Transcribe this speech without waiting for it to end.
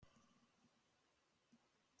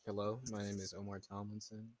Hello, my name is Omar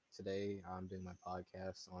Tomlinson. Today I'm doing my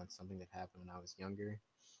podcast on something that happened when I was younger.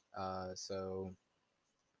 So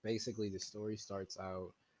basically, the story starts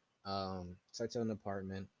out in an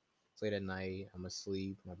apartment. It's late at night. I'm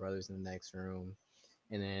asleep. My brother's in the next room,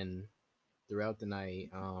 and then throughout the night,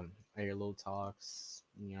 I hear little talks.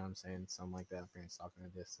 You know what I'm saying? Something like that. Parents talking in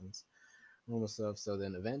the distance, normal stuff. So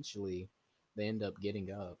then eventually, they end up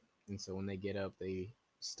getting up, and so when they get up, they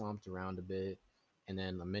stomped around a bit, and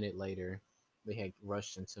then a minute later, they had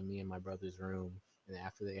rushed into me and my brother's room, and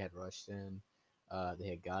after they had rushed in, they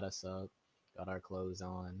had got us up, got our clothes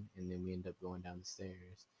on, and then we ended up going down the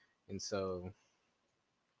stairs. And so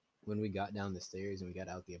when we got down the stairs and we got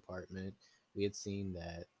out the apartment, we had seen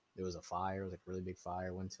that there was a fire. It was like a really big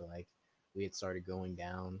fire. Went to like we had started going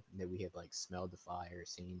down, and that we had like smelled the fire,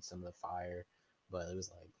 seen some of the fire, but it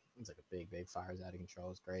was like a big fire. It was out of control. It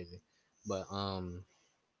was crazy, but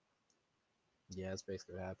yeah, that's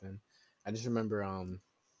basically what happened. I just remember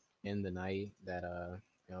in the night that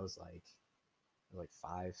I was like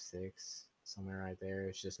 5, 6, somewhere right there.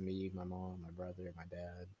 It's just me, my mom, my brother, my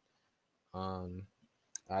dad. Um,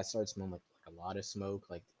 I started smelling like a lot of smoke.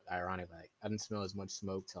 Like ironic, like I didn't smell as much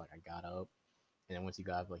smoke till like I got up, and then once you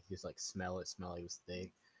got up, like you just like smell like it was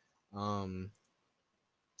thick. Um,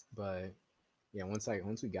 but yeah, once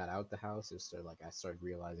we got out the house, it started like I started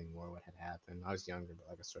realizing more what had happened. I was younger,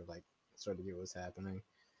 but like I started to get what was happening,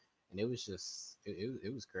 and it was just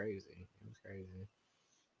it was crazy. It was crazy.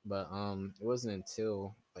 But it wasn't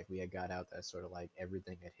until like we had got out that sort of like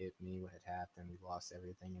everything had hit me, what had happened. We lost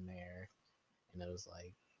everything in there, and it was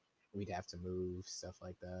like we'd have to move stuff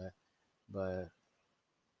like that. But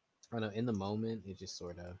I don't know, in the moment, it just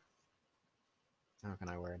sort of how can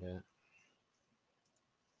I word it?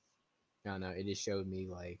 I don't know. It just showed me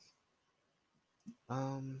like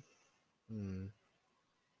um, hmm,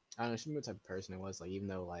 I don't know. She knew what type of person it was. Like even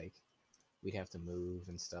though like we'd have to move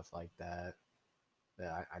and stuff like that,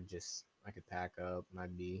 that I could pack up and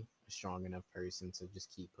I'd be a strong enough person to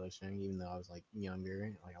just keep pushing, even though I was like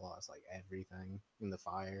younger. Like I lost like everything in the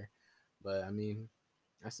fire, but I mean,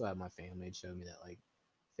 I still have my family. It showed me that like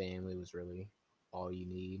family was really all you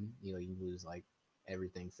need. You know, you lose like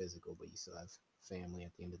everything physical, but you still have family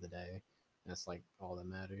at the end of the day. That's like all that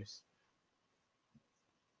matters.